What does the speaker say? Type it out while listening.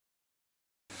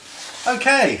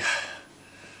Okay,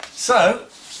 so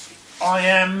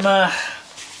I'm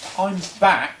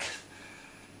back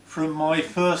from my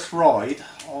first ride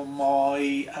on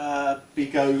my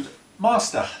Begode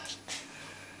Master.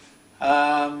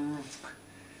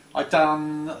 I've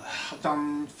done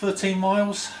 13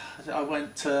 miles. I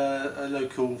went to a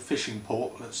local fishing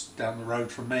port that's down the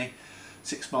road from me.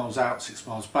 6 miles out, 6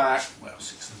 miles back. Well,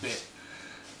 6 and a bit.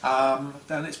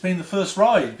 And it's been the first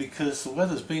ride because the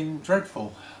weather's been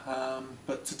dreadful.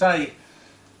 But today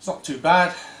it's not too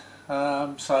bad.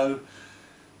 So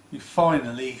we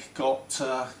finally got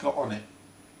on it.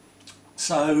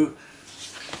 So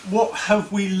what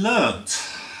have we learnt?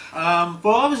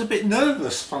 Well, I was a bit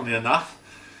nervous, funnily enough.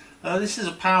 This is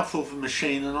a powerful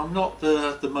machine, and I'm not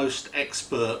the most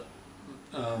expert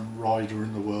rider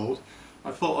in the world.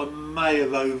 I thought I may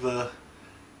have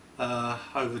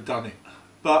overdone it,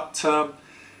 but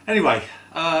anyway,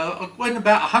 I went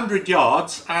about 100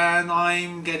 yards, and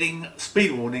I'm getting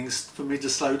speed warnings for me to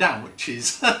slow down, which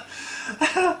is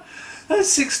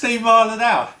 16 miles an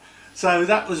hour. So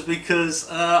that was because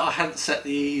I hadn't set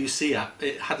the EUC app.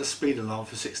 It had a speed alarm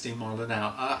for 16 miles an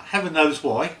hour. Heaven knows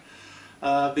why.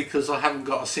 Because I haven't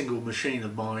got a single machine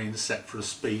of mine set for a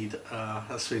speed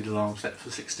alarm set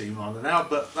for 16 miles an hour,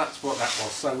 but that's what that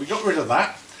was. So we got rid of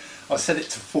that. I set it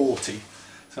to 40,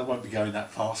 so I won't be going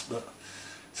that fast, but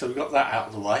so we got that out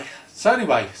of the way. So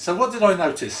anyway, so what did I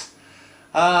notice?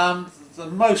 The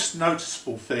most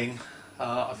noticeable thing,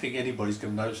 I think anybody's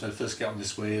going to notice when they first get on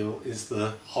this wheel, is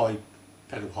the high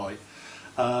pedal height.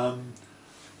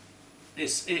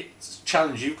 It's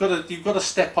challenging. You've got to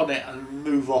step on it and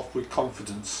move off with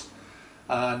confidence.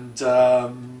 And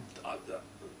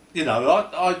you know,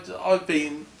 I've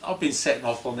been setting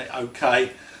off on it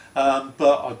okay,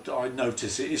 but I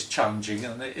notice it is challenging,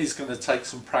 and it is going to take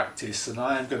some practice, and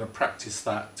I am going to practice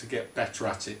that to get better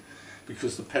at it,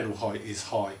 because the pedal height is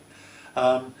high.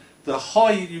 The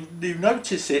high, you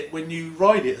notice it when you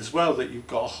ride it as well, that you've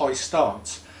got a high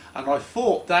stance. And I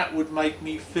thought that would make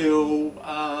me feel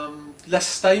less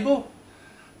stable,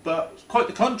 but quite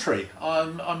the contrary.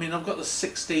 I mean, I've got the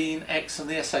 16X and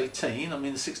the S18. I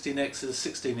mean, the 16X is a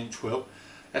 16-inch wheel,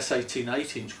 S18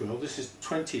 8-inch wheel. This is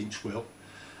 20-inch wheel,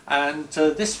 and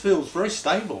this feels very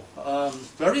stable,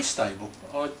 very stable.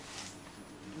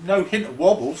 No hint of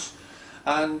wobbles,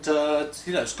 and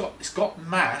you know, it's got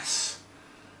mass,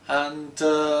 and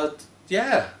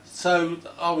yeah. So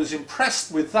I was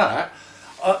impressed with that.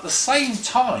 At the same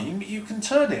time, you can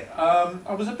turn it.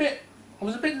 I was a bit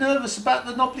nervous about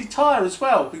the knobbly tyre as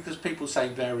well, because people say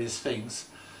various things,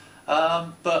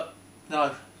 but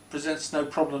no, presents no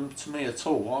problem to me at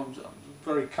all. I'm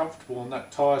very comfortable on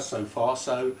that tyre so far,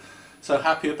 so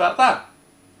happy about that.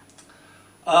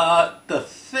 The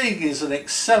thing is an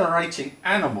accelerating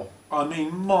animal. I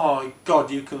mean, my God,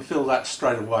 you can feel that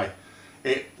straight away.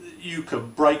 You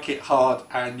can brake it hard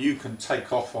and you can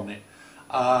take off on it.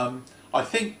 I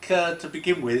think to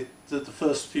begin with, the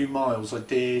first few miles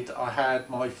I had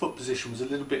my foot position was a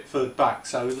little bit further back,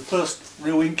 so the first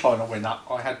real incline I went up,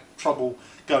 I had trouble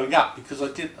going up because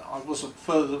I wasn't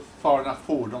far enough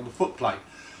forward on the foot plate.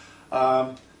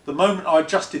 The moment I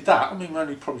adjusted that, I mean, we're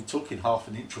only probably talking half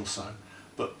an inch or so,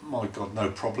 but my God, no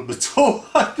problem at all.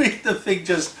 I mean, the thing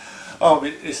just, I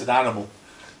mean, it's an animal.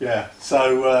 Yeah,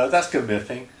 so that's going to be a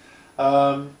thing.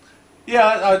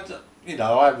 Yeah, you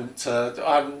know, I haven't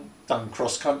done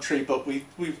cross country, but we've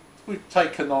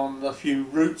taken on a few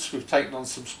routes. We've taken on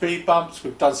some speed bumps.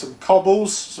 We've done some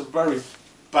cobbles, some very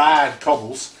bad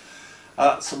cobbles,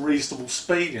 at some reasonable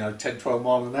speed, you know, 10-12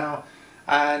 miles an hour,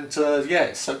 and yeah,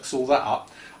 it soaks all that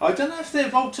up. I don't know if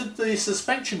they've altered the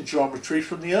suspension geometry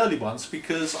from the early ones,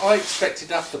 because I expected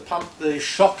to have to pump the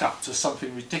shock up to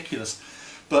something ridiculous.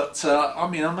 But I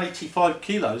mean, I'm 85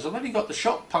 kilos. I've only got the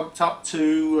shock pumped up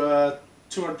to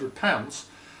 200 pounds,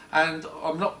 and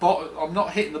I'm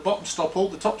not hitting the bottom stop or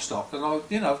the top stop. And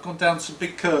I've gone down some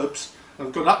big curbs.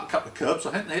 I've gone up a couple of curbs.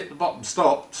 I haven't hit the bottom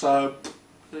stop. So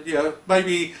yeah,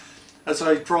 maybe as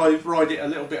I ride it a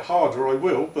little bit harder, I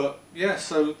will. But yeah,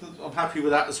 so I'm happy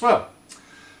with that as well.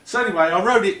 So anyway, I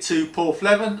rode it to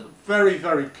Porthleven. Very,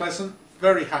 very pleasant.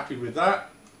 Very happy with that.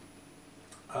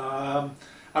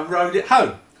 And rode it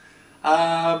home.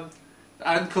 And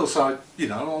of course, I'm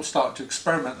starting to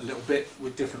experiment a little bit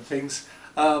with different things.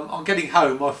 On getting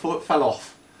home, my foot fell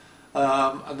off,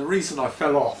 and the reason I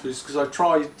fell off is because I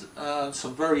tried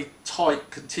some very tight,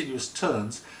 continuous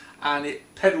turns, and it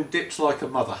pedal dips like a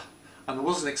mother, and I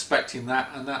wasn't expecting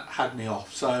that, and that had me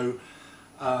off. So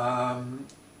I'm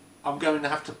going to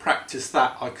have to practice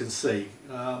that. I can see.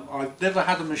 I've never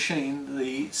had a machine.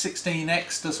 The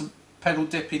 16X doesn't pedal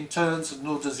dip in turns,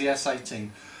 nor does the S18.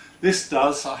 this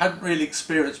does. I hadn't really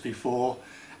experienced before,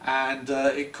 and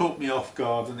it caught me off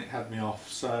guard and it had me off.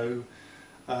 So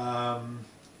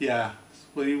yeah,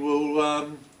 we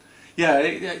will. Yeah,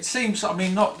 it seems. I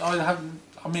mean, not. I haven't.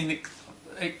 I mean,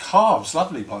 it carves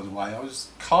lovely. By the way, I was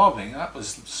carving. That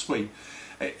was sweet.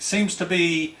 It seems to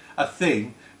be a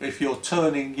thing if you're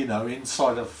turning, you know,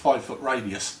 inside a 5-foot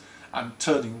radius and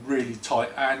turning really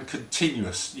tight and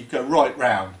continuous. You go right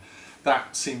round.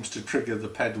 That seems to trigger the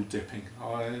pedal dipping.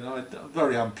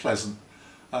 Very unpleasant,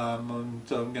 and I'm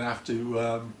going to have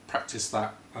to practice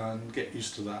that and get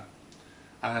used to that.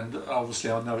 And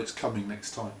obviously, I know it's coming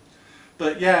next time.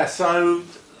 But yeah, so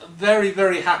very,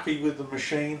 very happy with the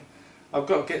machine. I've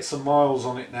got to get some miles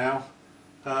on it now.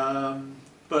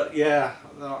 But yeah,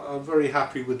 I'm very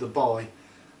happy with the buy.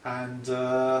 And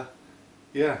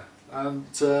yeah, and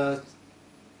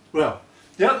well,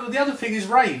 the other thing is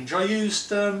range. I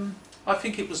used, I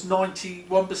think it was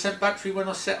 91% battery when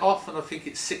I set off, and I think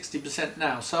it's 60%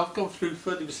 now. So I've gone through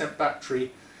 30%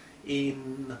 battery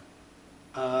in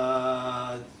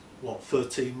what,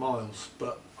 13 miles.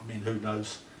 But I mean, who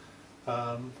knows?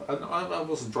 And I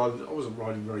wasn't driving. I wasn't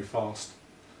riding very fast.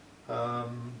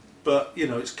 But you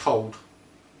know, it's cold.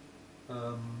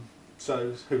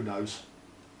 So who knows?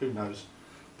 Who knows?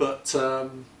 But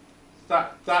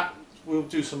that we'll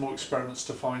do some more experiments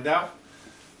to find out.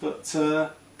 But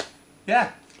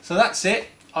yeah, so that's it.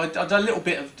 I did a little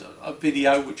bit of a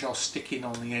video which I'll stick in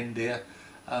on the end here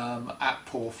at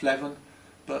Porthleven.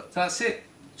 But that's it.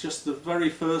 Just the very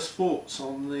first thoughts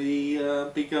on the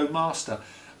Begode Master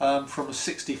from a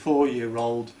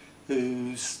 64-year-old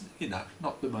who's, you know,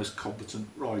 not the most competent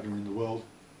rider in the world.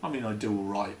 I mean, I do all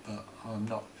right, but I'm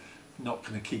not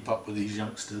going to keep up with these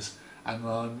youngsters, and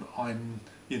I'm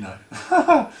you know,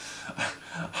 I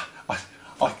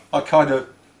kind of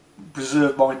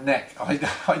preserve my neck. I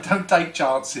don't take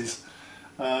chances.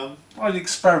 I'd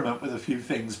experiment with a few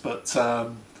things, but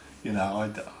you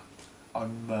know,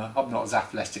 I'm not as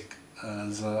athletic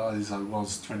as I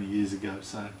was 20 years ago,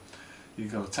 so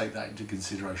you've got to take that into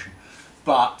consideration.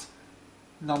 But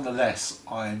nonetheless,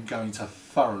 I am going to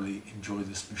thoroughly enjoy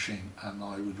this machine, and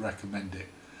I would recommend it.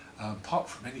 Apart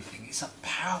from anything, it's a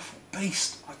powerful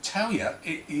beast. I tell you,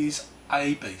 it is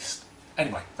a beast.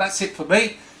 Anyway, that's it for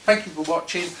me. Thank you for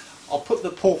watching. I'll put the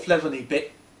Porthleven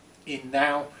bit in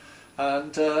now,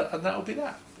 and that'll be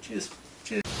that. Cheers.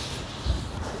 Cheers.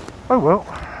 Oh well.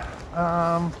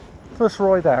 First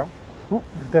ride out. Ooh,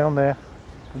 down there.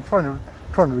 I'm trying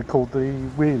to record the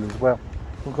wheel as well.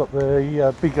 We've got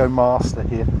the Begode Master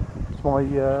here. It's my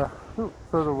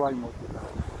further away model.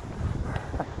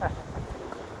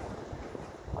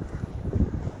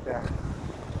 Yeah.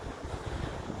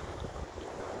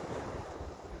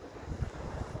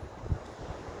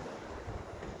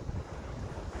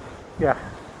 Yeah.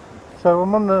 So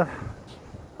I'm on the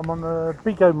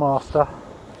Begode Master.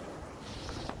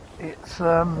 It's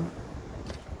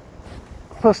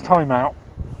first time out,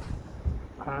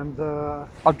 and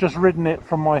I've just ridden it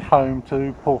from my home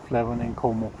to Porthleven in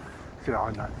Cornwall. So,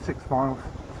 I don't know, 6 miles,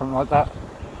 something like that.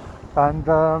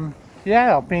 And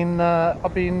yeah, I've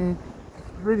been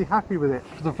really happy with it.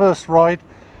 For the first ride,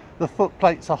 the foot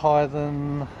plates are higher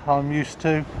than I'm used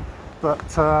to,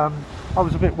 but I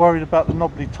was a bit worried about the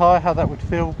knobbly tyre, how that would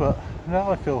feel, but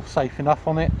no, I feel safe enough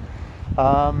on it.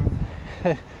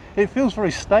 It feels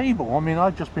very stable. I mean,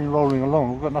 I've just been rolling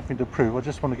along. I've got nothing to prove. I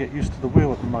just want to get used to the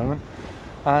wheel at the moment,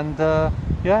 and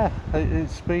yeah,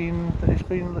 it's been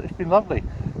lovely.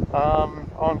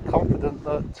 I'm confident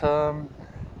that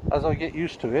as I get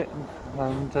used to it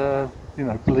and you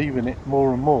know, believe in it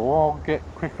more and more, I'll get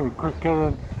quicker and quicker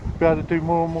and be able to do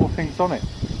more and more things on it.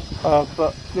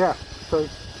 But yeah, so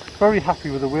very happy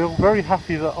with the wheel. Very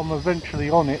happy that I'm eventually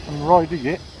on it and riding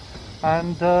it,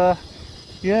 and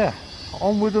yeah,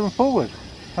 onward and forward.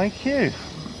 Thank you.